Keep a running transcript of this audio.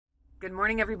Good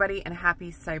morning, everybody, and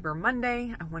happy Cyber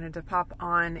Monday. I wanted to pop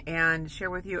on and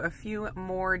share with you a few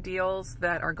more deals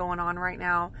that are going on right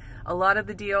now. A lot of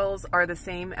the deals are the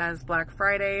same as Black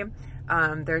Friday.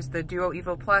 There's the Duo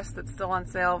Evo Plus that's still on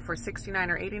sale for $69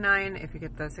 or $89 if you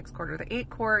get the 6-quart or the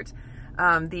 8-quart.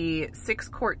 The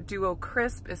 6-quart Duo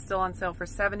Crisp is still on sale for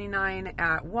 $79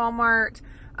 at Walmart.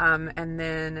 And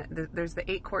then there's the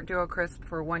 8-quart Duo Crisp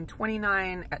for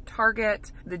 $129 at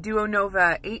Target. The Duo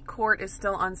Nova 8-quart is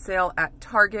still on sale at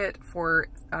Target for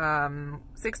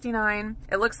 $69.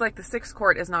 It looks like the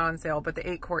 6-quart is not on sale, but the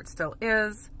 8-quart still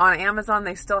is. On Amazon,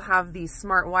 they still have the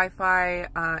Smart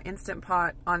Wi-Fi Instant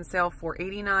Pot on sale for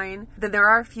 $89. Then there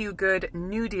are a few good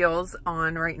new deals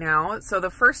on right now. So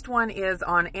the first one is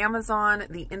on Amazon.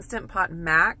 The Instant Pot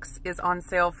Max is on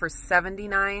sale for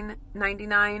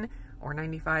 $79.99. or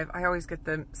 95. I always get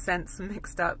the cents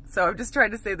mixed up, so I'm just trying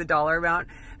to say the dollar amount.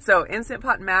 So Instant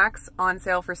Pot Max on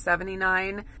sale for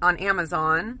 $79 on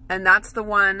Amazon, and that's the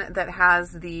one that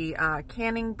has the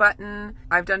canning button.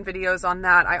 I've done videos on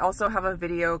that. I also have a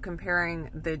video comparing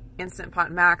the Instant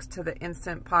Pot Max to the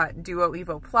Instant Pot Duo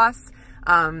Evo Plus.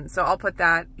 So I'll put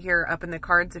that here up in the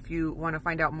cards if you want to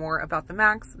find out more about the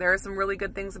Max. There are some really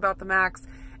good things about the Max,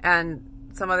 and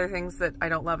some other things that I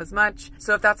don't love as much.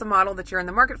 So if that's a model that you're in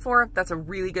the market for, that's a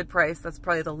really good price. That's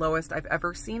probably the lowest I've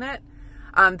ever seen it.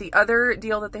 The other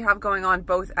deal that they have going on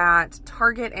both at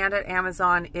Target and at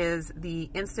Amazon is the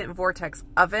Instant Vortex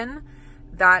Oven.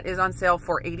 That is on sale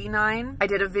for $89. I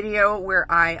did a video where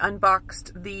I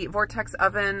unboxed the Vortex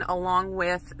Oven along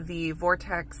with the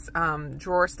Vortex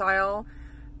drawer style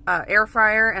air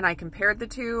fryer, and I compared the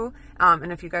two,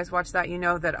 and if you guys watch that, you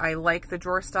know that I like the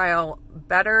drawer style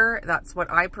better. That's what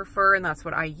I prefer, and that's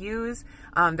what I use.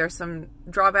 There's some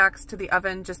drawbacks to the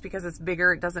oven. Just because it's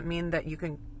bigger, it doesn't mean that you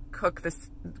can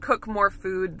cook more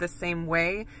food the same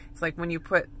way. It's like when you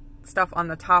put stuff on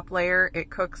the top layer, it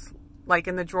cooks like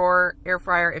in the drawer air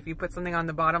fryer. If you put something on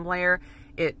the bottom layer,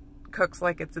 it cooks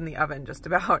like it's in the oven just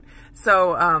about.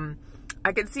 So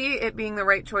I could see it being the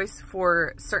right choice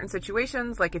for certain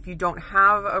situations, like if you don't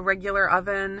have a regular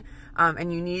oven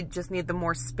and you just need the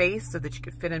more space so that you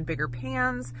could fit in bigger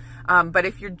pans. But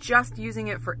if you're just using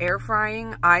it for air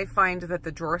frying, I find that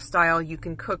the drawer style, you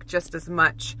can cook just as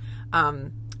much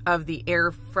of the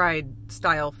air fried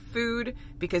style food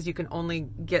because you can only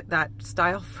get that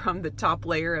style from the top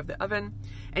layer of the oven.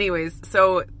 Anyways,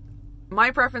 so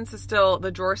my preference is still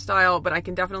the drawer style, but I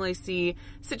can definitely see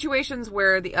situations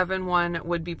where the oven one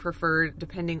would be preferred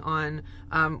depending on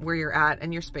where you're at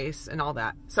and your space and all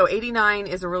that. So $89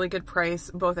 is a really good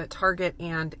price both at Target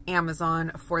and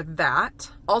Amazon for that.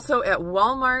 Also at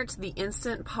Walmart, the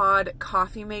Instant Pod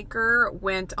coffee maker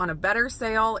went on a better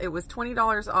sale. It was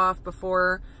 $20 off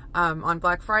before on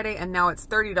Black Friday, and now it's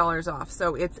 $30 off.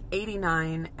 So it's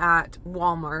 $89 at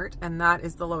Walmart, and that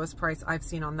is the lowest price I've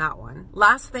seen on that one.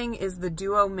 Last thing is the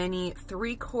Duo Mini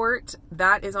 3-quart.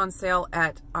 That is on sale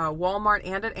at Walmart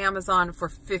and at Amazon for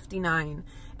 $59.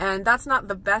 And that's not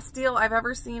the best deal I've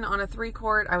ever seen on a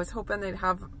 3-quart. I was hoping they'd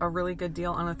have a really good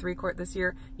deal on a 3-quart this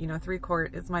year. You know,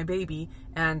 3-quart is my baby,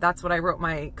 and that's what I wrote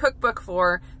my cookbook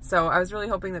for. So I was really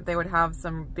hoping that they would have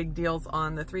some big deals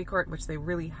on the 3-quart, which they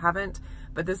really haven't.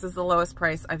 But this is the lowest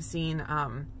price I've seen,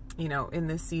 you know, in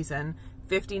this season.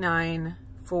 $59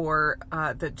 for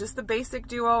just the basic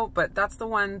Duo, but that's the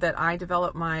one that I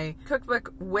developed my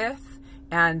cookbook with,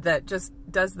 and that just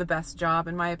does the best job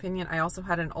in my opinion. I also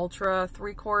had an Ultra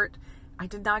 3-quart. I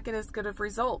did not get as good of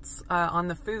results on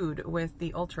the food with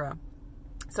the Ultra.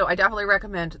 So I definitely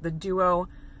recommend the Duo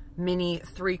Mini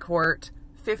 3-quart,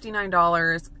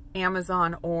 $59,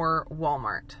 Amazon or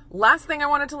Walmart. Last thing I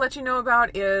wanted to let you know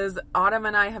about is Autumn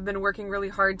and I have been working really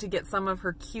hard to get some of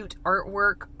her cute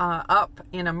artwork up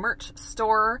in a merch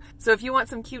store. So if you want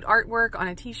some cute artwork on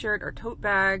a t-shirt or tote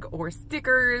bag or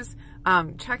stickers,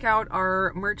 check out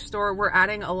our merch store. We're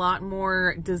adding a lot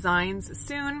more designs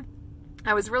soon.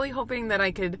 I was really hoping that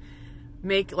I could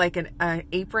make like an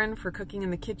apron for cooking in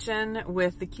the kitchen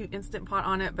with the cute Instant Pot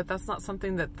on it, but that's not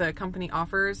something that the company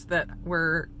offers that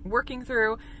we're working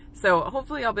through. So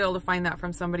hopefully I'll be able to find that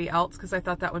from somebody else, because I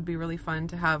thought that would be really fun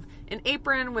to have an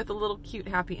apron with a little cute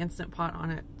happy Instant Pot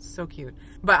on it. So cute.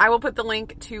 But I will put the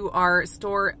link to our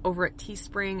store over at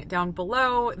Teespring down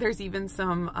below. There's even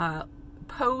some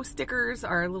Poe stickers.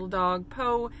 Our little dog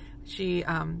Poe, she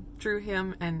drew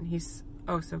him, and he's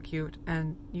oh so cute,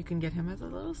 and you can get him as a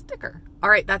little sticker. All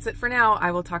right, that's it for now.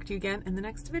 I will talk to you again in the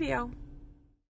next video.